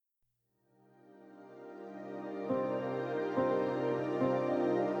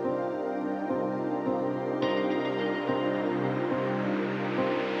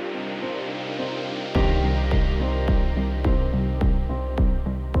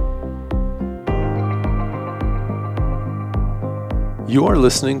You are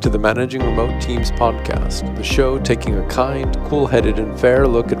listening to the Managing Remote Teams podcast, the show taking a kind, cool-headed, and fair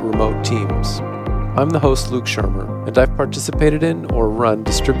look at remote teams. I'm the host, Luke Shermer, and I've participated in or run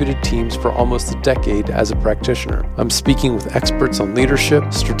distributed teams for almost a decade as a practitioner. I'm speaking with experts on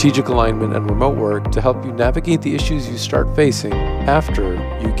leadership, strategic alignment, and remote work to help you navigate the issues you start facing after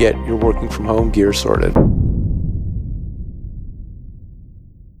you get your working from home gear sorted.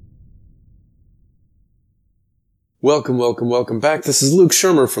 Welcome back. This is Luke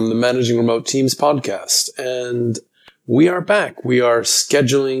Shermer from the Managing Remote Teams podcast, and we are back. We are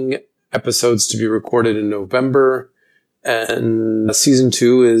scheduling episodes to be recorded in November, and season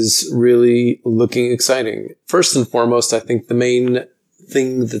 2 is really looking exciting. First and foremost, I think the main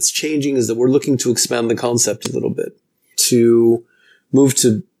thing that's changing is that we're looking to expand the concept a little bit, to move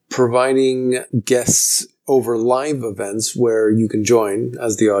to providing guests over live events where you can join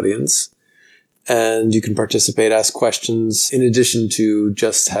as the audience. And you can participate, ask questions, in addition to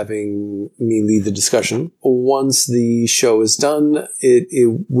just having me lead the discussion. Once the show is done,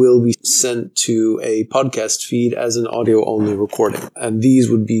 it will be sent to a podcast feed as an audio-only recording. And these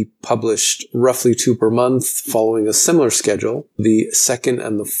would be published roughly 2 per month, following a similar schedule, the second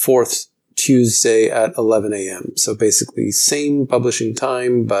and the fourth Tuesday at 11 a.m. So basically, same publishing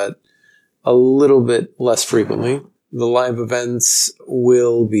time, but a little bit less frequently. The live events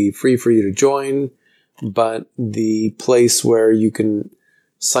will be free for you to join, but the place where you can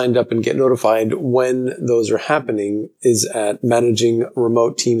sign up and get notified when those are happening is at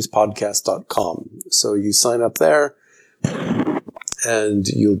managingremoteteamspodcast.com. So you sign up there and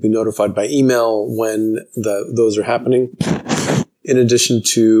you'll be notified by email when those are happening. In addition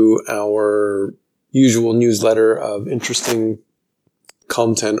to our usual newsletter of interesting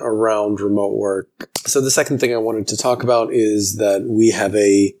content around remote work. So the second thing I wanted to talk about is that we have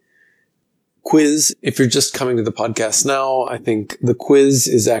a quiz. If you're just coming to the podcast now, I think the quiz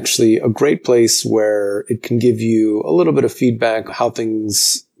is actually a great place where it can give you a little bit of feedback, how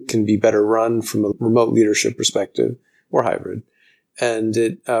things can be better run from a remote leadership perspective or hybrid. And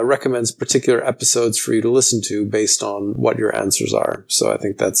it recommends particular episodes for you to listen to based on what your answers are. So I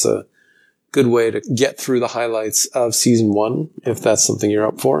think that's a good way to get through the highlights of season 1, if that's something you're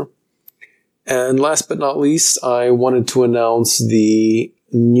up for. And last but not least, I wanted to announce the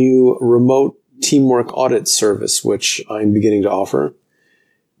new remote teamwork audit service, which I'm beginning to offer.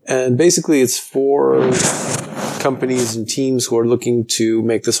 And basically, it's for companies and teams who are looking to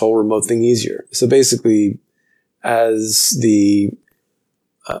make this whole remote thing easier. So basically, as the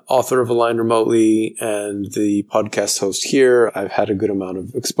author of Align Remotely and the podcast host here, I've had a good amount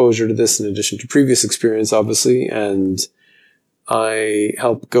of exposure to this in addition to previous experience, obviously, and I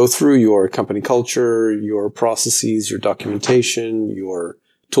help go through your company culture, your processes, your documentation, your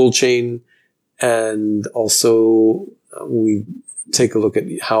tool chain, and also we take a look at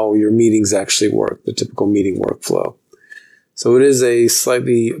how your meetings actually work, the typical meeting workflow. So it is a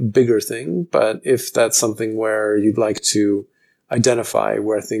slightly bigger thing, but if that's something where you'd like to identify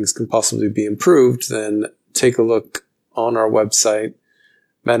where things can possibly be improved, then take a look on our website,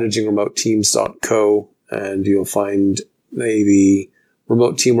 managingremoteteams.co, and you'll find the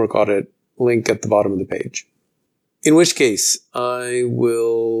remote teamwork audit link at the bottom of the page. In which case, I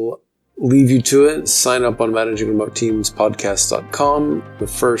will leave you to it. Sign up on managingremoteteamspodcast.com. The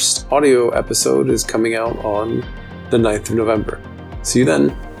first audio episode is coming out on the 9th of November. See you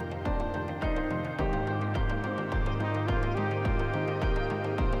then.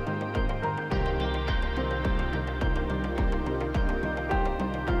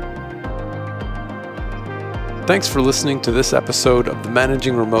 Thanks for listening to this episode of the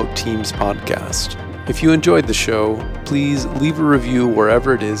Managing Remote Teams podcast. If you enjoyed the show, please leave a review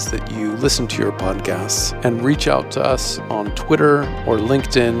wherever it is that you listen to your podcasts, and reach out to us on Twitter or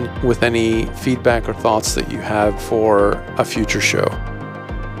LinkedIn with any feedback or thoughts that you have for a future show.